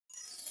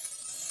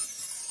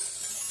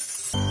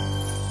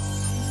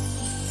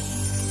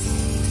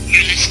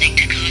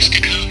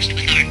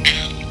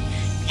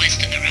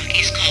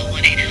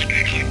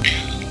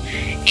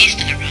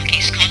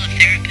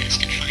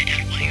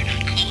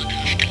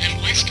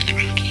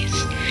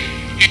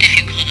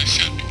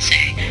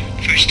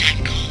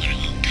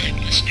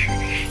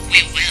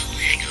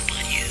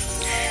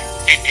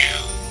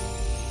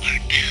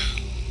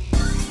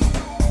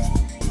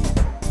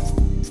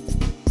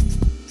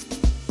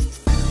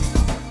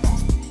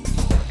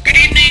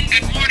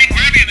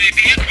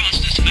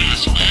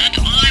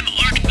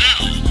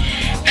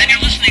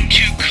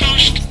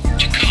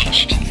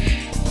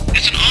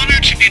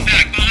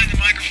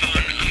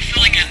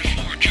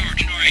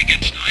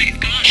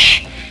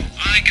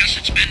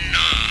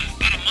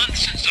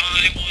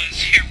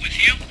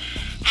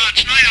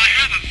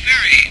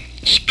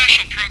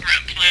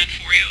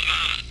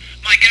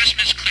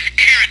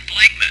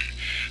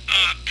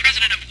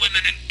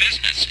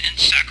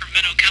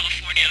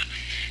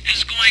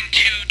going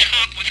to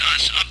talk with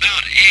us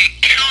about a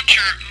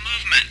counter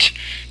movement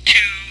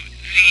to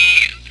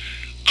the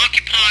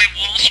Occupy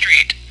Wall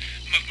Street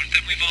movement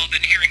that we've all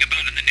been hearing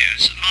about in the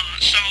news.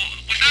 So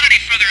without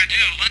any further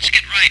ado, let's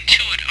get right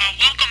to it.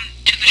 Welcome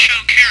to the show,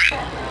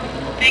 Karen.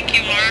 Thank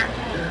you, Art.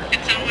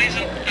 It's always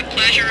a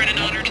pleasure and an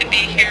honor to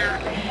be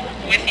here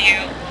with you.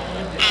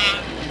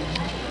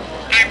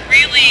 I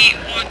really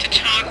want to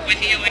talk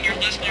with you and your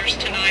listeners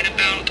tonight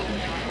about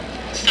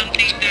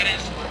something that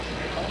is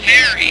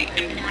very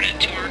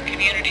important to our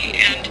community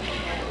and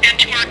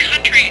to our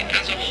country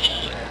as a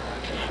whole.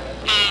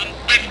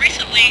 I've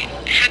recently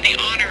had the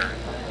honor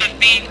of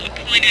being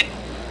appointed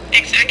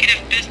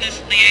executive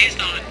business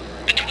liaison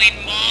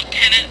between mall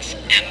tenants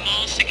and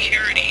mall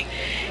security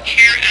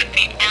here at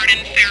the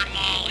Arden Fair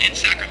Mall in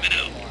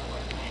Sacramento.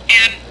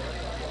 And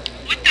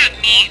what that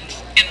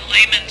means in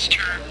layman's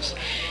terms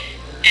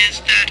is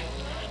that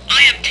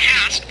I am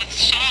tasked with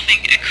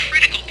solving a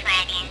critical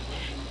problem,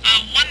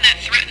 one that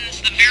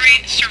threatens the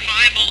very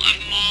survival of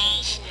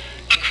malls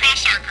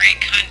across our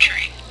great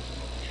country.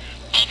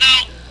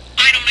 Although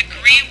I don't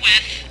agree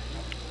with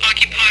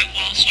Occupy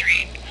Wall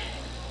Street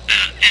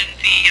and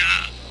the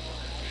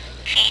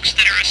folks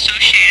that are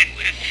associated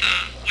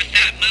with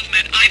that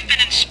movement, I've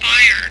been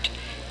inspired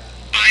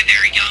by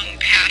their young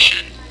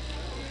passion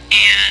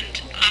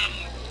and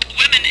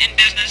women in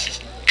business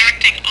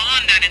acting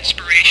on that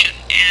inspiration,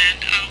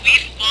 and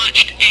we've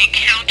launched a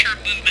counter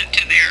movement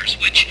to theirs,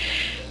 which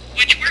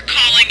we're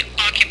calling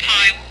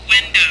Occupy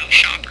Window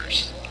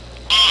Shoppers.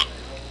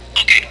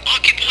 Okay,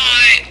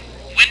 Occupy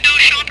Window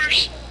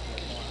Shoppers?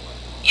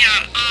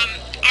 Yeah,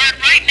 Art,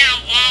 right now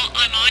while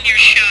I'm on your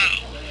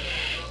show,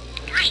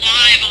 we're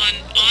live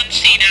on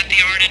scene at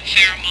the Arden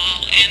Fair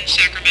Mall in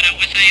Sacramento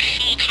with a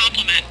full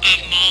complement of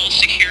mall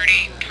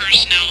security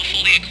personnel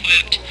fully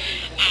equipped.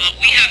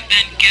 We have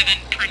been given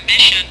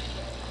permission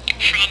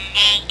from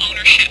mall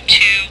ownership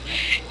to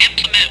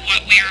implement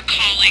what we are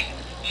calling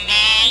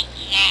mall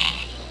law.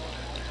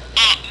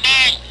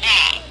 Mall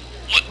law.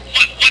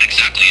 What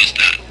exactly is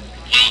that?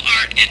 Well,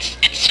 Art, it's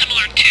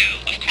similar to,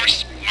 of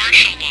course,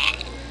 martial law,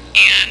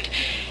 and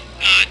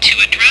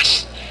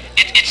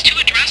it's to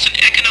address an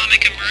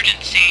economic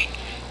emergency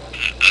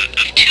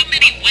of too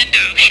many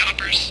window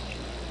shoppers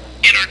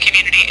in our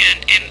community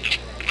and,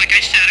 like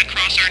I said,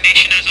 across our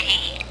nation as a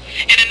whole.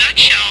 In a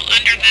nutshell,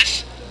 under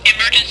this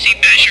emergency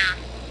measure,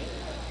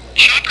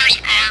 shoppers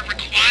are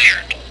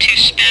required to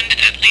spend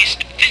at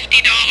least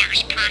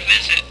 $50 per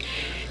visit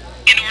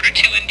in order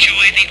to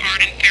enjoy the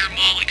Arden Fair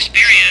Mall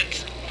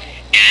experience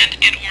and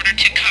in order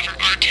to cover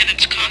our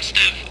tenants' cost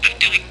of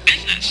doing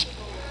business.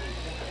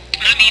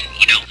 I mean,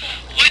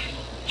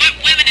 what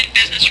women in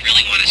business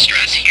really want to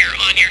stress here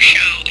on your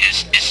show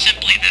is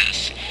simply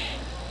this.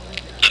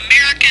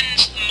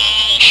 Americans'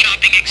 mall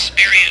shopping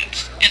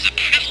experience is a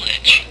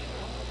privilege,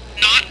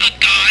 not a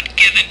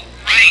God-given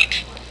right.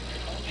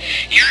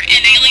 Your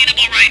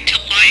inalienable right to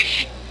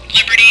life,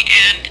 liberty,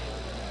 and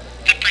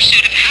the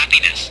pursuit of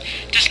happiness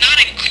does not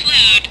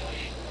include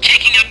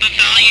taking up a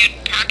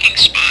valued parking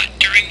spot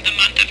during the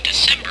month of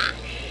December,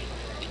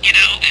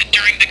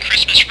 during the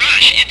Christmas rush.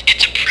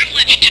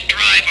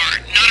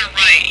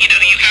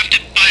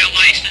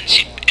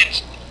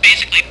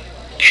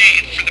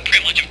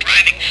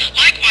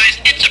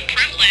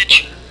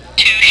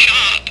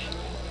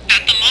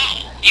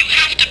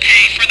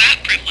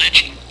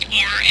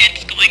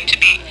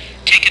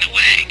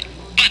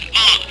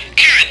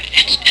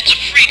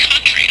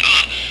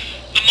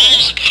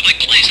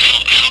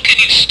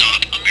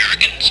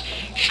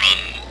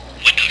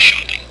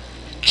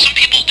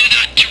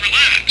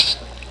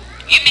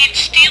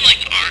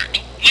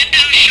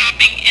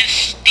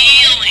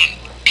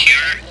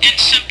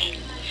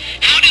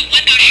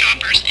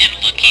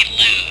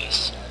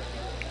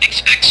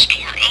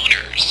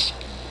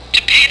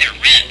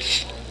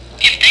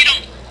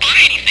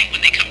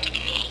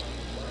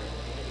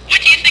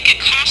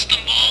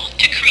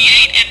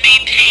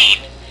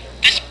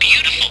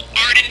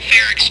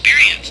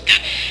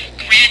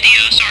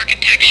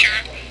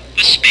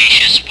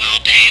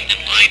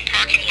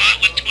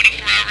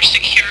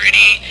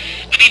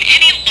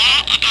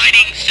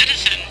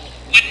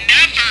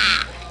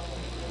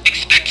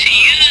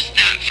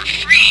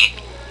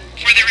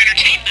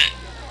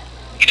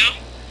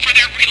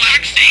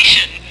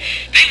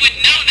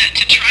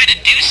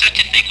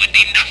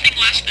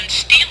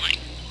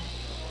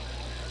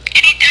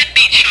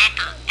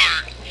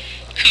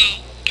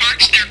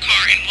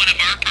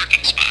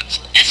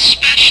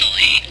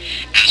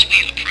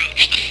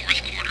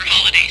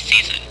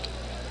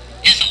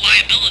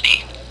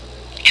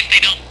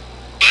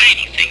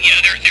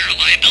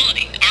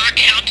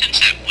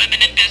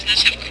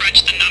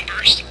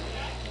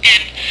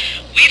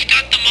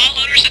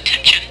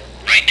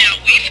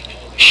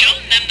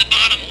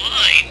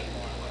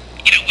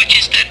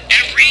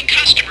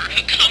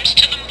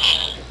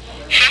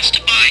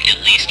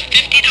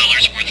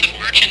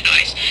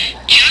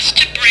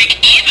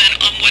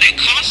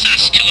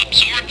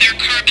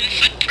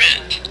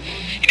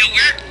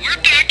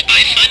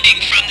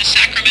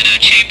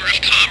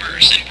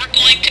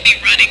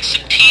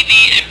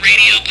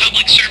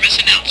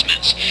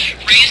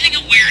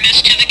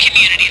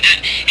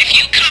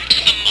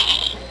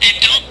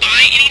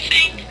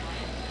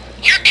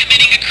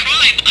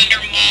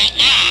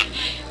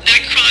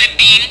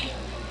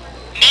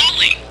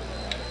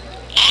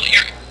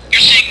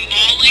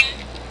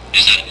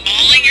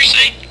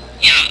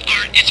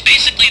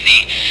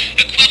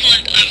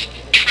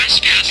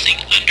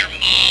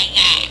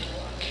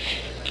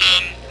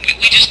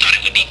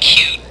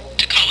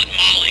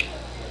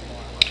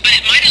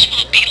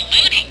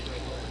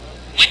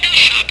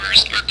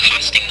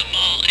 accosting the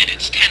mall and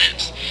its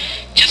tenants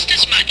just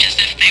as much as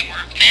if they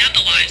were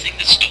vandalizing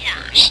the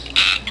stores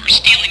or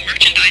stealing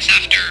merchandise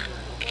after,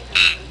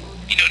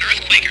 an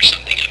earthquake or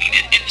something. I mean,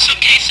 in some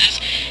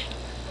cases,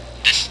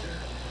 this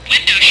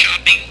window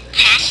shopping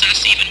costs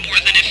us even more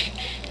than if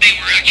they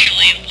were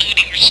actually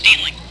looting or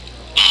stealing.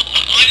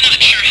 I'm not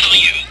sure how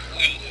you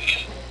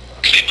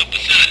came up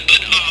with that, but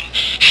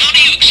how do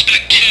you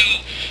expect to,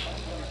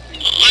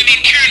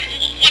 Karen,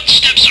 what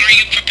steps are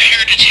you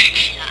prepared to take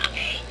for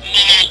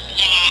mall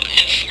law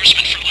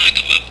enforcement, for lack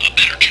of a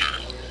better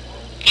term?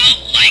 Well,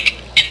 like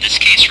in this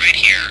case right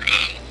here,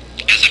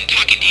 as I'm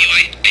talking to you,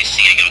 I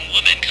see a young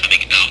woman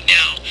coming out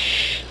now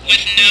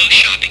with no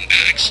shopping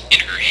bags in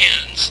her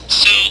hands.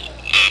 So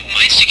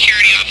my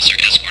security officer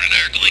escort and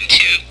I are going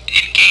to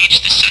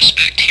engage the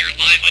suspect here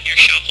live on your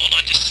show. Hold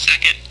on just a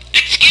second.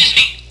 Excuse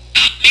me,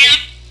 ma'am?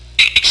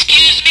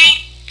 Excuse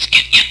me?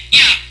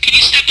 Yeah, can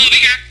you step over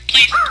here,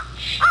 please?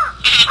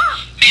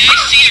 May I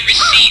see a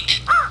receipt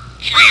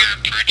for your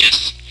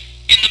purchase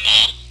in the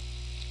mall?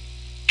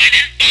 I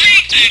didn't buy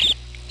anything.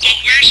 Well,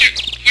 where's your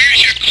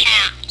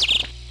car?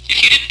 If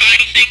you didn't buy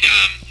anything,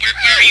 where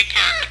are you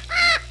parked?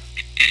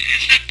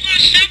 Is that blue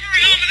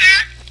Subaru over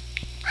there?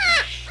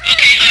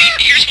 Okay, honey,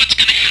 here's what's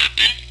gonna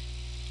happen.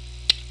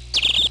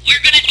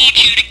 We're gonna need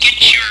you to get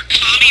your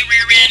commie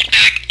rear end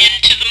back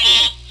into the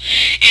mall,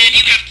 and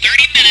you have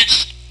 30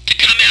 minutes to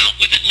come out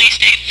with at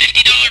least a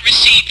 $50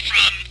 receipt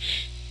from,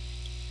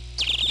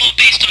 well,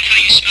 based on how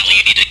you smell,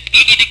 you need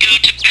to go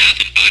to Bath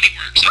and Body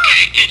Works,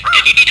 okay? And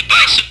you need to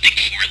buy something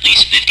for at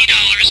least $50,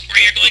 or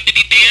you're going to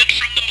be banned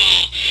from the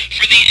mall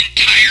for the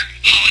entire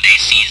holiday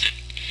season.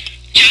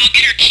 Joe,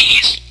 get her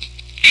keys.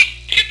 Hey,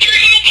 get your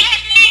hands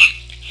off me!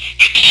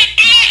 I can't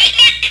do it with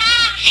my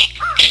purse!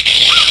 Hey,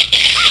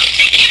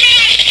 give me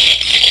that!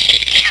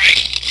 Alright,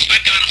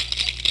 I've got them.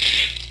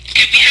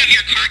 Okay, we have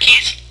your car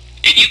keys,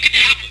 and you can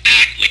have them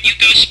back when you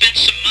go spend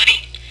some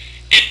money.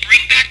 And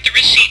bring back the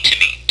receipt to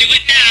me. Do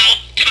it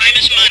now. Time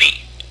is money.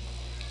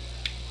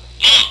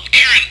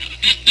 Karen,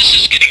 this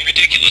is getting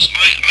ridiculous.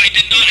 I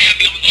did not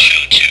have you on the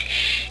show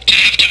to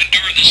have to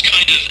endure this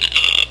kind of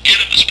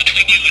animus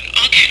between you and...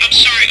 Okay, I'm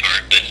sorry,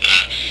 Art, but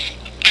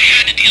I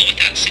had to deal with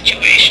that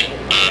situation.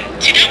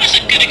 See, that was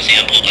a good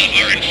example of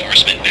our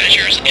enforcement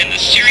measures and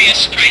the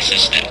serious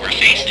crisis that we're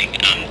facing,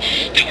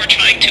 that we're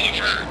trying to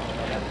avert.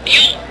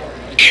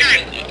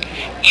 Karen,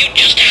 you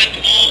just had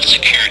mall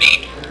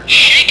security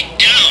shake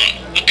down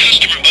a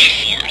customer by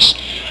force,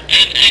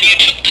 and you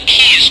took the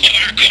keys to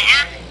her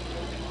car?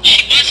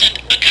 She wasn't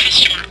a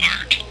customer,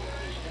 Art.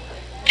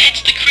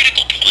 That's the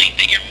critical point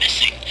that you're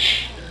missing.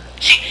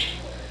 See,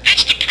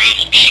 that's the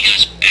problem. She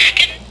goes back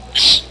in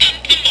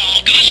the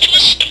mall, goes to a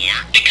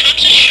store,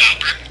 becomes a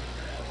shopper.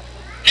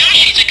 Now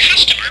she's a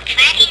customer,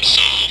 problem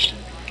solved,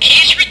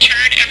 keys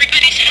returned,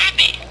 everybody's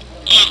happy.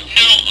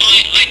 No,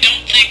 I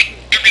don't think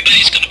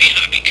everybody's going to be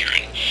happy,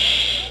 Karen.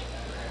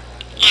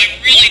 I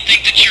really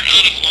think that you're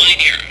out of line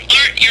here.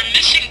 Art, you're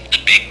missing the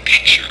big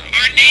picture.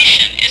 Our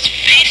nation is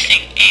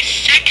facing a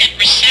second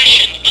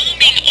recession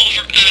looming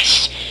over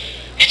us.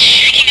 It's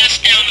shaking us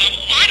down a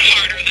lot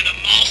harder than a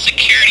mall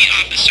security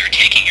officer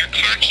taking your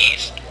car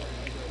keys.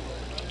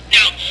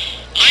 Now,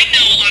 I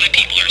know a lot of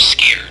people are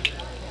scared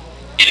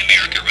in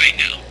America right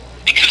now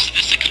because of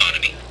this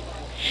economy.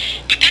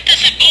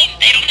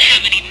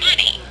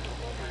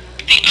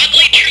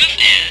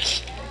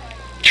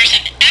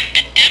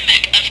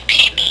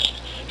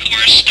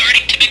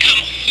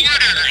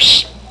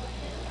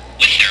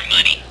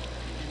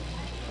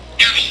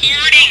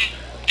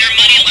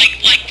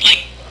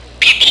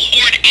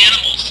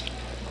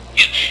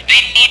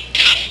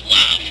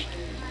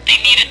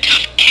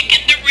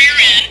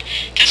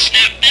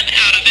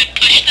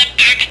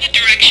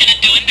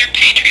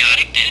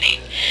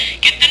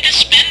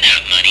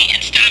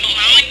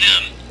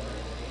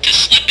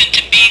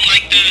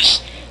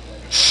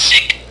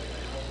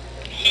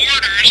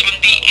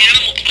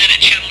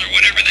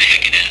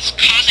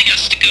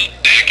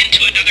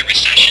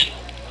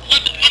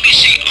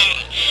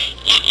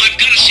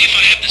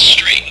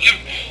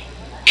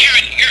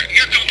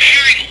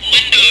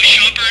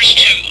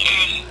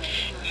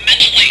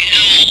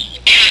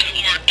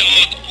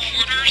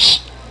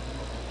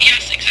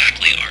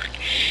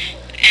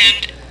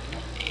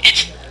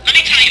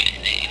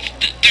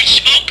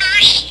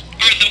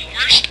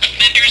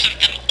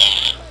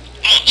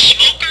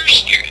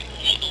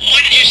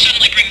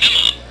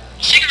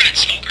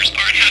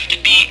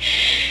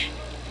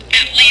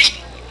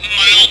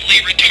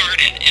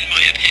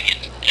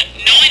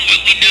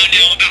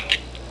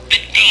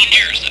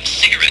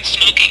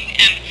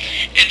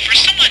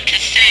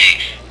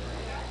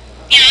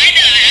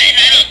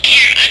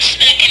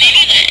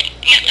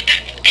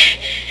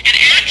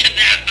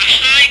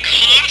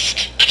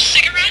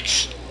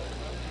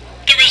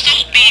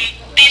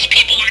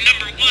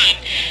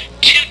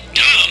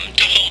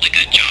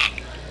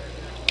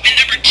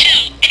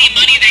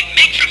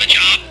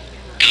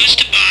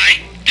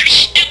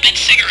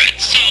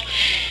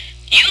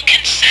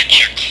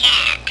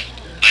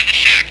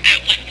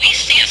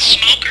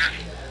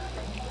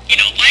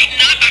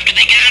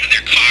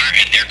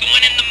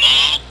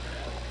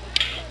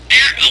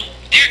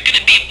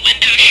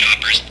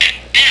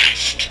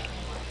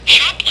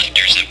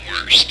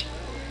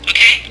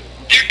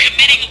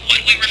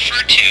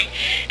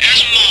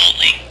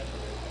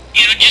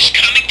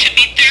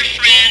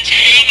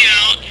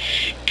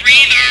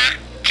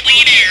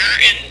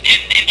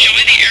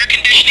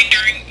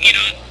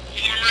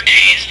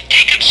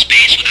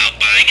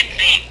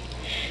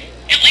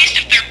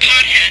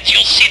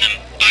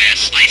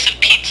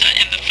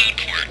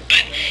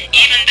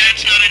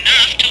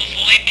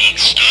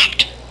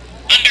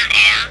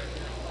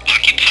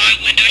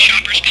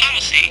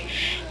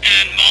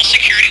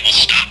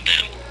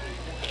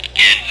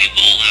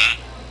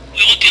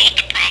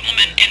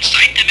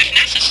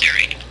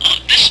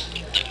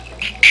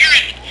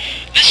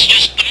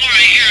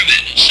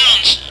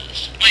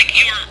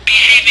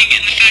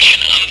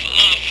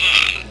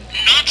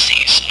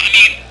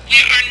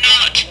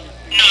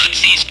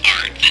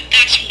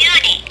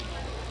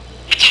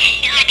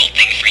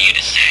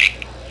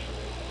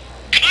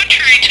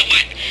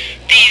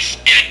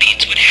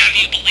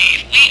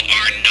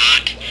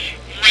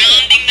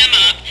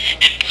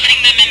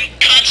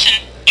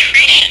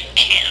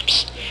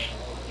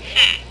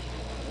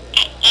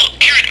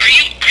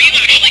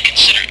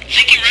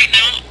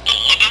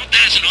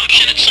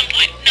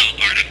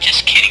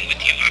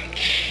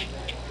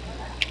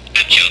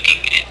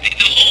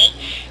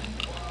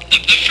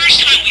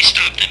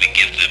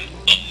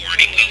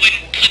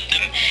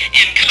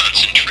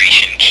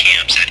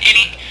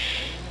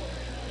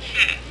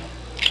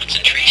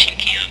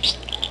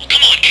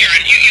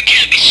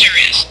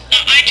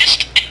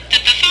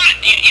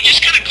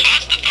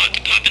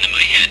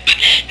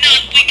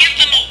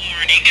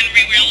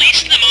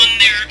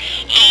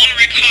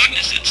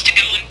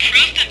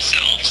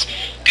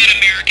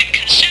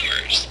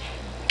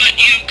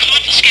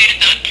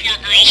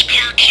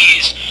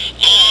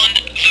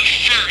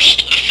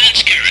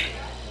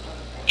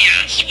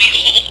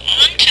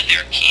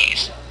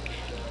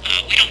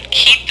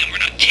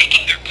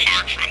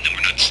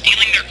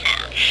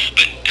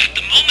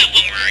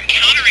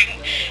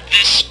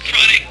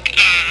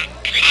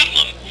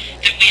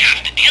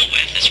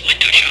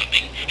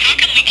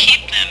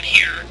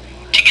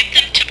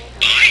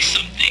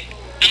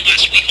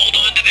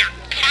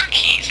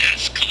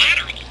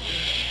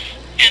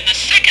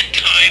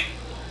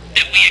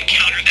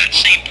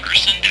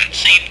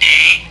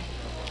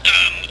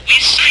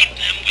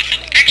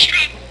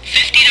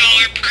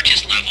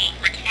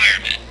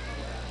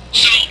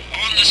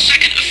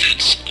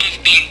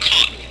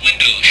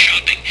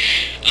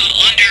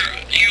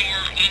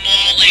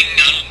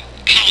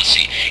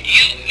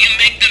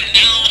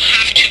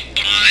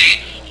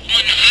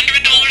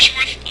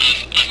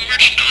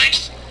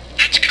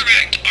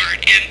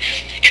 And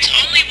it's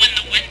only when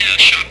the window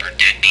shopper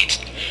deadbeats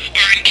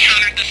are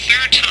encountered the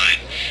third time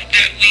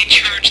that we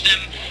charge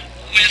them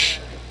with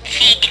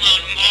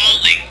full-blown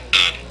mauling.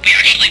 We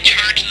actually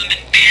charge them and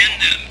ban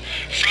them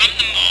from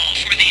the mall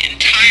for the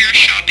entire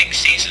shopping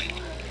season.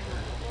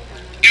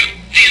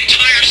 The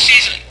entire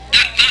season.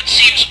 That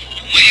seems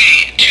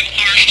way too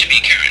harsh to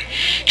me, Karen.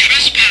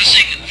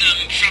 Trespassing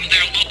them from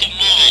their local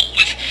mall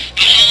with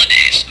the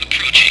holidays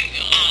approaching.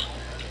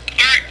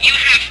 Art, you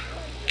have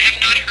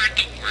not heard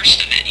the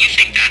worst of it. You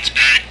think that's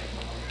bad?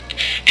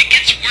 It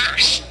gets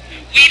worse.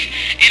 We've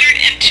entered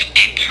into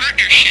a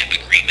partnership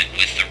agreement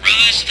with the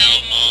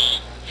Roseville Mall.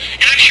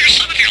 And I'm sure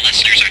some of your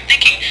listeners are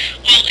thinking,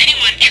 well,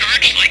 anyone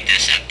charged like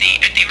this at the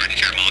Arden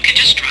Fair Mall can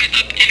just drive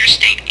up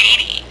Interstate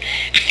 80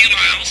 a few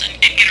miles and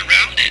get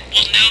around it.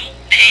 Well, no,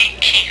 they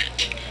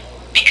can't.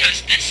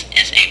 Because this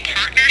is a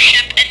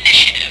partnership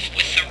initiative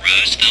with the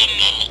Roseville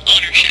Mall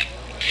ownership.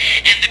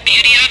 And the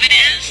beauty of it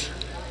is,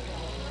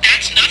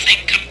 that's nothing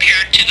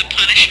compared to the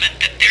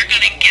punishment that they're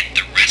going to get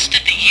the rest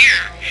of the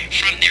year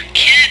from their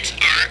kids,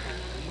 Art.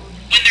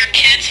 When their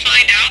kids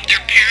find out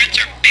their parents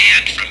are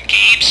banned from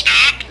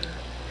GameStop,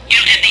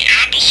 and the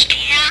Apple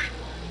Store,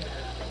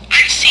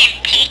 I've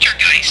seen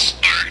poltergeists,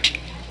 Art.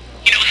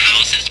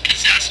 Houses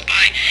possessed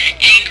by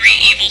angry,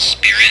 evil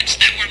spirits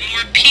that were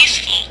more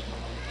peaceful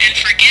and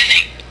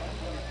forgiving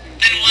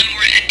than one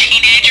where a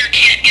teenager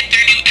can't get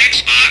their new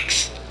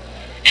Xbox.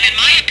 And in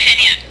my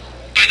opinion,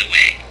 by the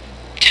way,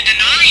 to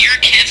deny your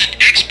kids an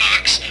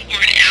Xbox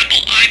or an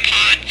Apple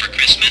iPod for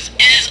Christmas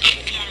is a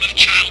form of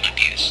child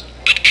abuse.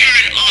 But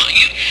Karen,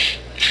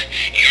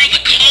 you're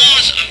the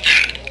cause of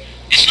that.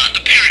 It's not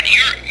the parent.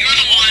 You're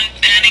the one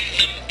banning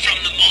them from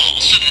the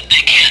mall so that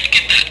they can't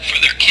get that for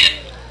their kid.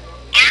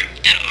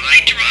 Did I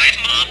drive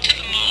Mom to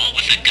the mall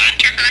with a gun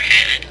to her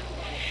head?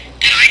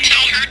 Did I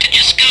tell her to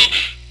just go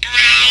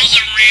browse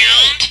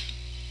around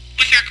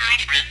with her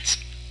girlfriends?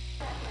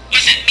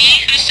 Was it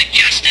me who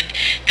suggested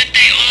that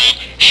they all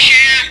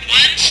share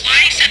one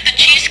slice at the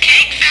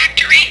Cheesecake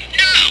Factory?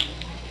 No.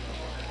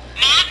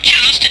 Mom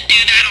chose to do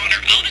that on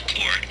her own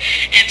accord,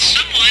 and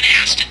someone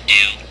has to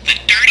do the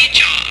dirty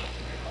job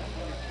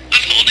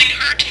of holding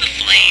her to the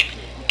flame,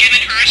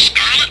 giving her a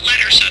scarlet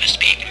letter, so to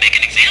speak, and make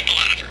an example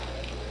out of her.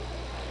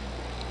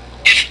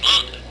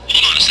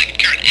 Hold on a second,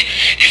 Karen.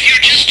 If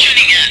you're just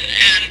tuning in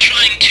and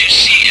trying to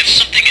see if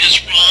something is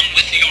wrong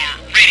with your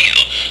radio,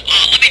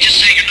 let me just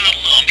say you're not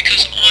alone,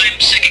 because I'm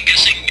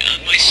second-guessing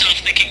myself,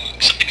 thinking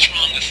something's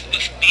wrong with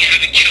me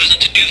having chosen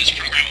to do this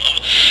program.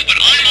 But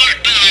I'm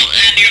Art Bell,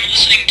 and you're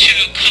listening to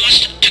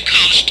Coast to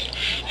Coast.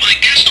 My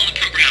guest on the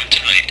program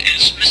tonight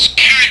is Miss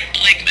Karen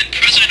Blakeman,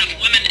 president of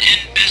Women in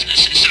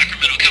Business in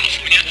Sacramento,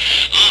 California,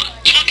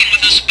 talking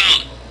with us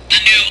about the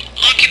new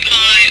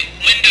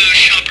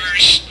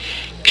ArtBellOccupyWindowShoppers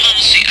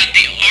policy at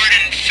the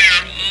Arden Fair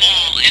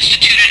Mall,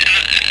 instituted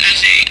as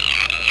a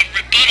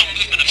rebuttal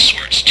movement of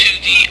sorts to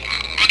the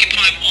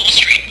Occupy Wall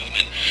Street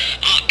movement.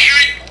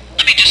 Karen,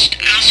 let me just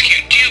ask you,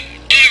 do you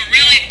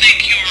really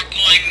think you are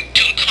going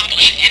to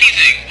accomplish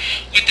anything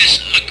with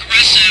this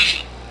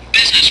aggressive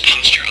business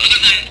posture, other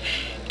than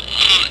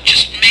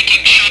just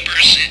making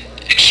shoppers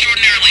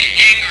extraordinarily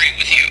angry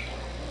with you?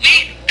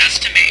 We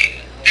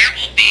estimate there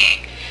will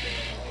be,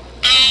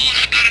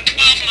 about a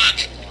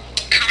 12-month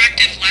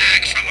corrective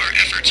lag from our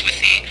efforts with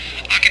the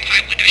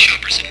Occupy Window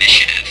Shoppers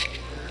initiative.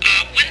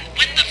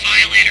 When the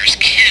violators'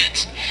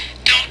 kids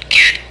don't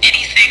get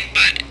anything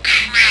but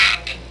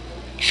crap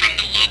from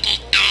the local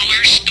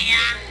dollar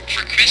store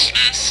for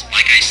Christmas,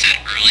 like I said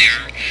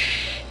earlier,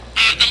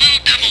 the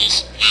little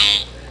devils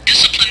will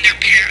discipline their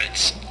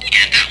parents,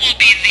 and that will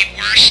be the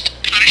worst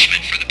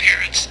punishment for the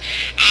parents.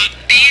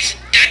 These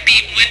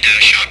deadbeat window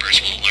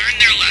shoppers will learn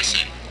their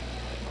lesson,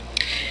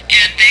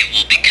 and they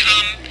will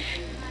become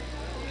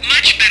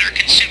much better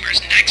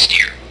consumers next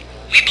year.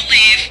 We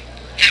believe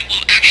that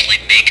we'll actually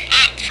make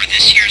up for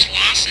this year's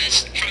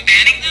losses from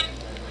banning them,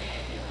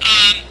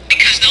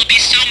 because they'll be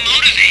so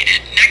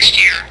motivated next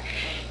year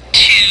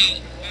to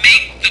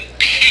make the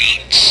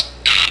pain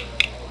stop.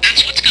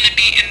 That's what's going to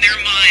be in their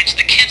minds.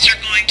 The kids are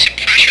going to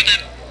pressure them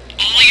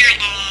all year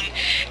long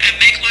and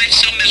make life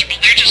so miserable.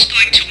 They're just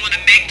going to want to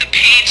make the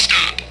pain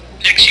stop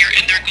next year,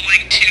 and they're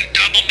going to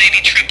double,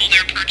 maybe triple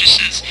their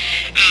purchases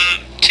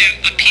to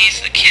appease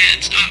the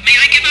kids. May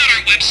I give out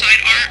our website,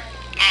 Art?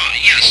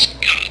 Yes,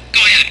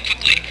 go ahead,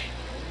 quickly.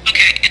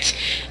 Okay, it's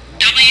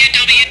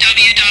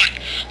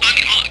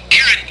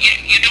Karen,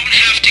 you don't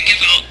have to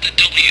give out the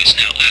W's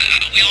now.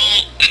 We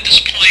all, at this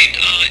point,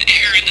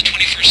 here in the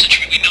 21st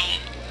century, we know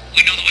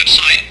the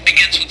website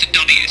begins with the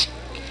W's.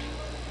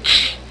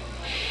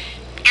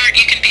 Art,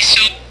 you can be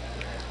so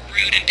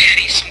rude and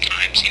petty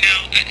sometimes,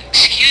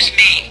 excuse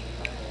me.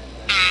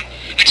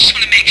 I just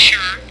want to make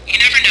sure. You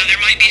never know, there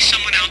might be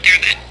someone out there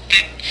that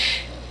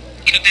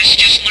that's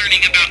just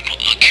learning about.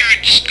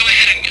 Karen, just go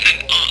ahead and give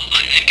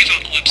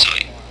out the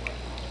website.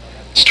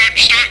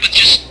 Start with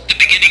just the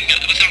beginning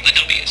without the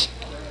W's.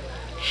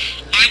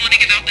 I want to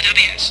give out the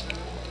W's.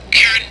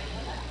 Karen,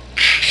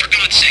 for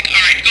God's sake.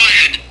 All right, go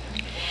ahead.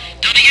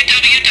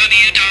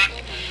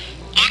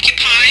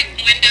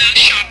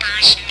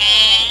 www.occupywindowshoppers.mp4.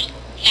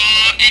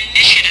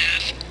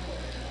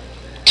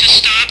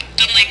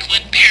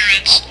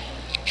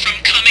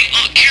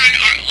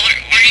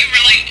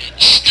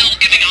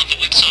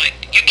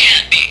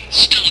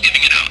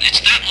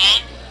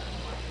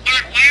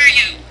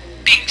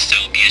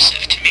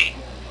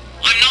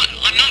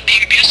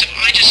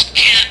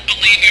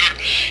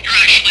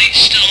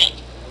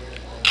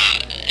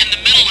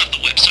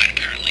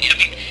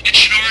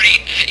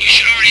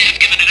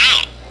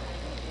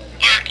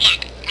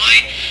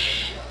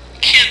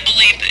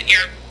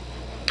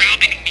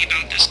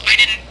 about this. I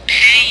didn't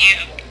pay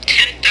you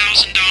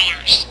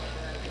 $10,000.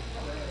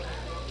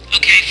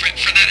 Okay,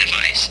 for that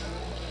advice.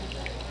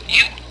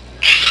 You,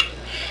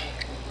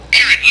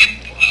 Karen,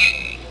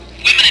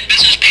 women in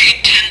business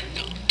paid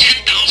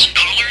 $10,000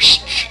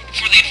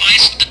 for the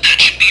advice.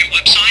 That should be your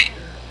website.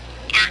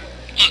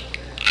 Look,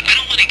 I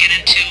don't want to get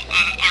into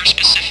our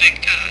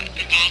specific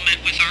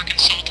involvement with our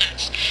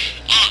consultants.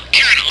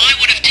 Karen, I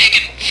would have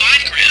taken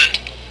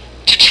 $5,000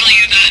 to tell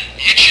you that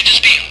it should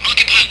just be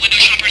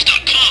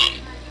ArtBellOccupyWindowShoppers.com,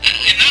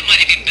 and that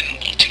might have even been a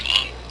little too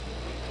long.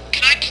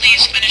 Can I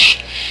please finish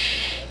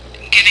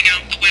giving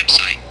out the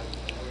website?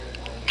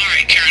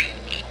 Alright, Karen,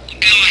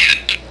 go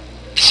ahead, but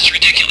this is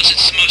ridiculous.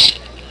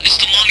 It's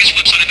the longest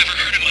website I've ever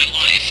heard in my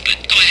life,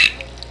 but go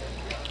ahead.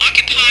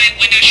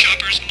 Occupy Window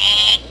Shoppers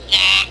Mall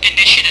Law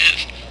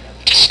Initiative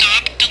to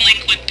stop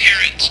delinquent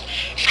parents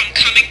from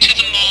coming to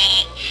the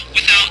mall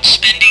without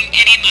spending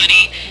any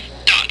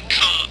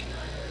money.com.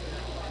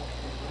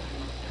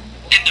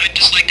 And I'd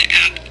just like to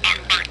add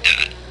art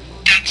that.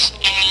 That's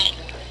all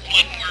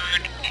one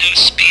word, no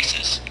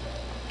spaces.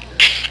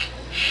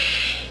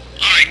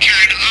 Alright,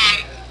 Karen,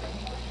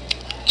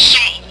 so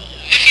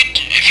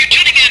if you're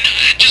tuning in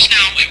just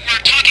now,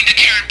 we're talking to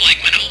Karen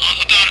Blakeman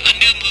about a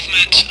new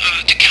movement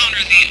to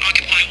counter the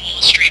Occupy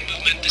Wall Street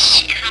movement.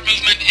 Her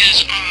movement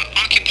is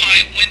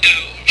Occupy Window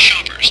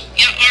Shoppers.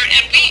 Yeah, Art,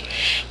 and we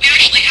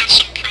actually have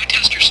some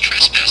protesters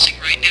trespassing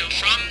right now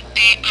from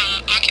the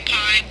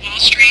Occupy Wall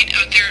Street.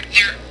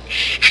 They're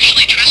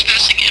actually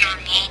trespassing in our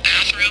mall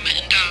bathroom,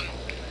 and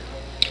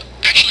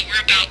actually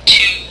we're about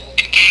to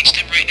engage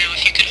them right now.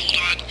 If you could hold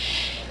on.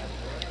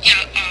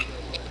 Yeah,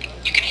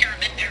 you can hear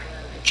them in there.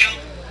 Joe,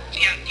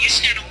 yeah, you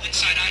stand on one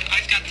side.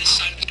 I've got this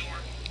side of the door.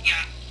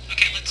 Yeah,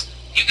 okay,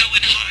 you go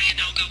in high and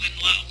I'll go in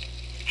low.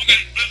 Okay,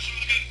 that's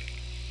good.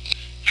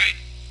 Alright,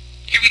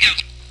 here we go.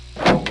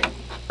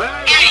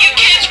 Alright, you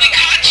kids, we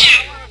caught you.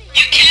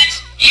 You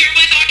kids, you're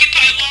with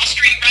Occupy Wall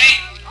Street,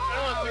 right?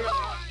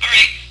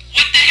 Alright,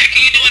 what the heck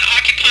are you doing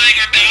occupying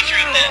our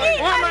bathroom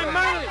then?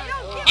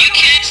 You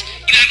kids,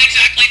 you have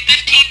exactly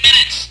 15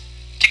 minutes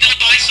to go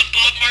buy some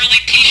Bob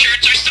Marley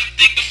t-shirts or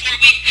something before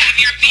we have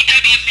your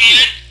VW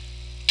van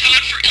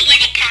towed for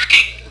illegal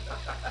parking.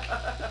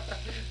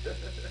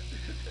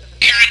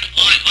 Karen,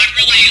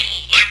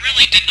 I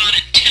really did not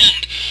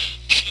intend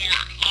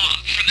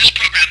for this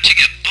program to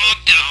get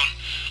bogged down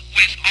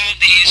with all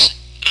these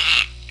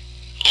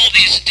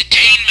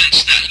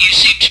detainments that you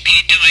seem to be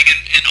doing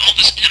and all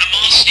this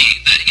animosity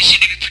that you seem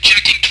to be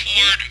projecting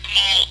toward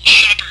mall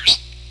shoppers.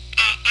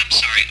 I'm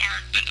sorry,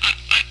 Art, but I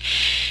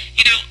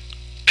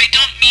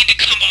don't mean to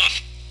come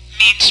off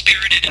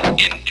mean-spirited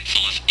and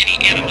full of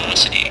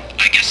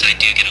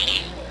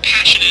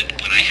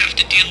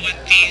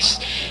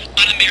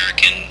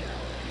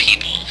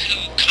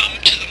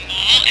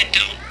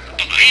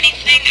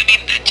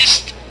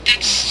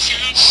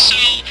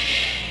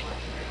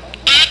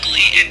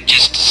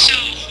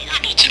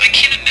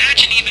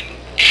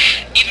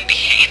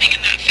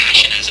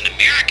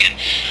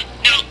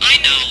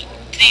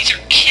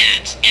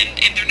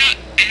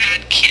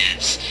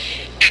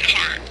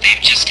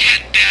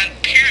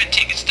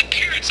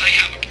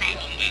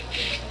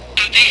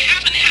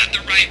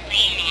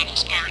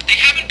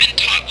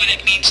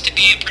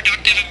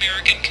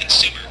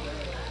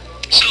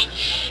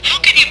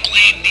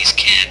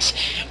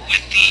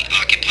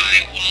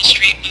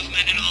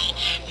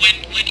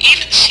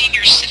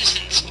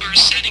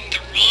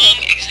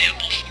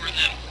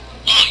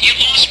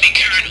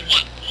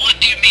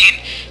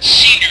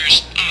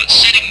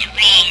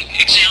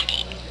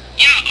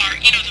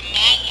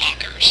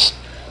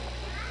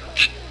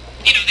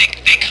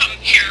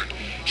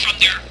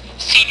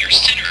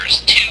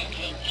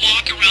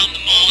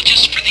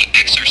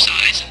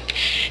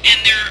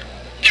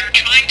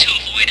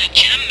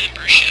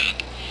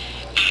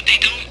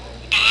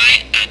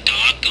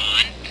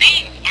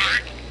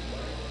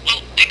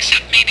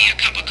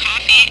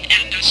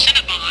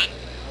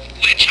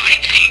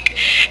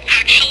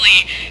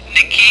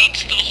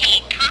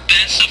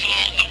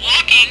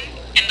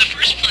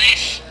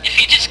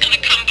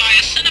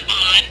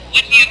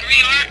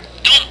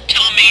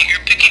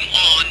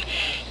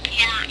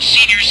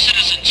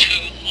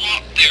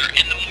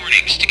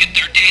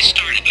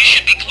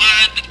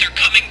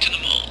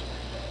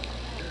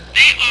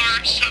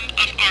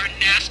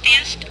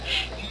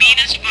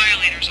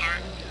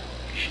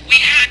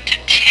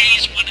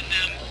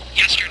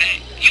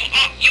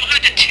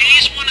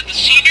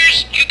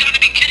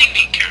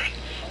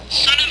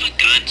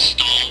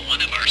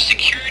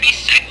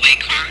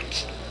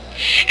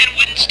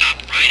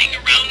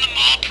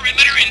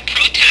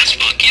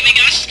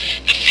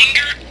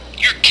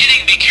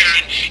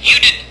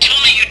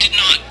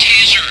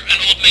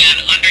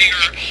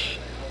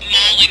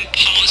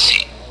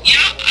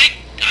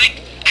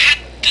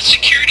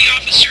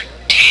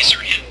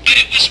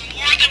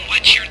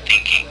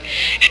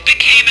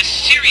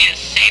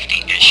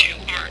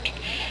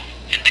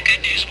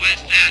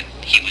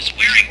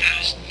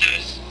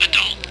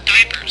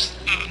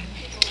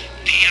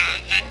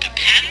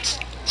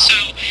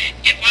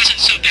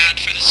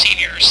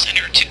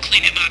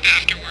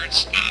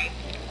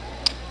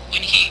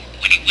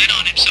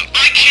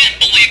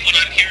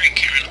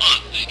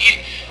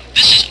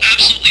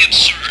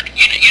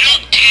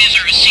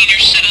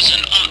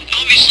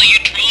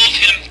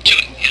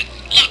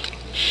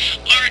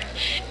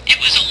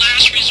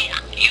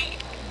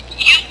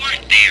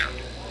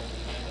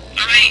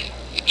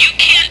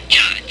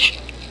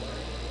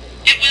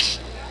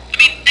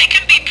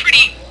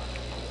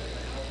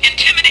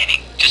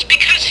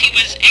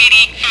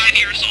 85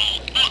 years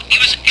old. Oh, he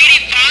was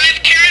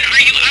 85, Karen?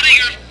 Are you out of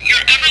your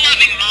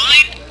ever-loving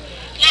mind?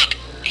 Look,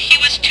 he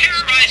was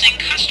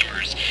terrorizing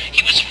customers.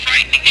 He was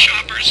frightening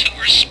shoppers who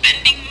were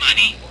spending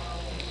money,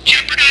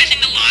 jeopardizing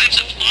the lives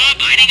of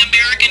law-abiding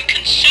American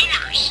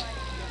consumers.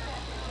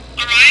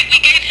 All right, we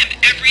gave him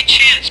every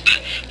chance, but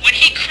when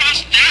he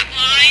crossed that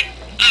line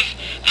of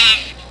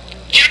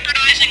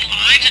jeopardizing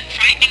lives and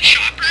frightening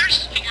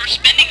shoppers who were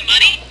spending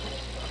money,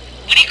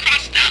 when he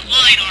crossed that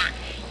line,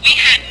 we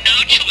had no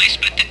choice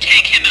but to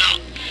take him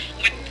out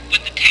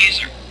with the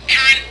taser.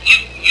 Karen,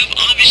 you've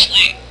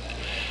obviously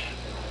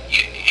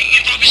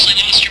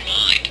lost your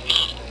mind.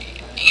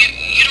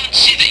 You don't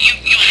see that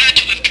you had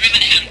to have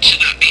driven him to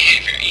that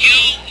behavior.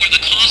 You were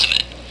the cause of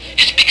it.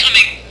 It's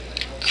becoming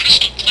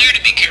crystal clear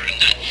to me, Karen,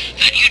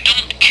 that you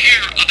don't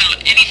care about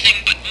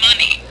anything but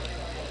money.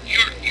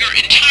 Your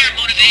entire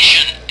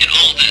motivation in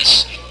all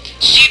this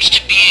seems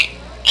to be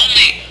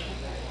only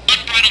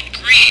unbridled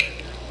greed.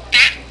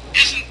 That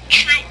isn't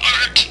true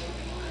art.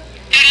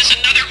 That is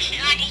another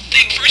horrible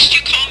thing. First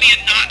you call me a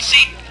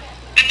Nazi,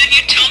 and then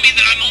you tell me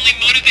that I'm only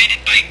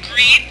motivated by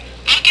greed.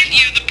 I'll give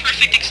you the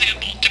perfect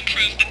example to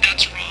prove that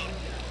that's wrong.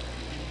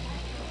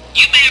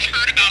 You may have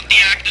heard about the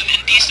act of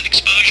indecent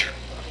exposure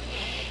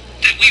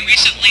that we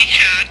recently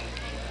had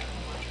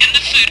in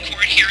the food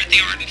court here at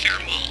the Arden Fair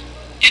Mall.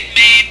 It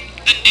made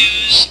the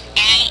news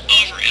all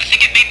over. I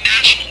think it made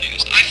national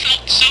news. I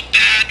felt so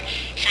bad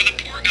for the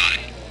poor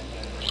guy.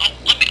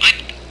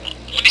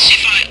 Let me see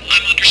if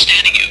I'm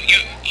understanding you.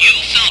 You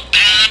felt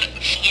bad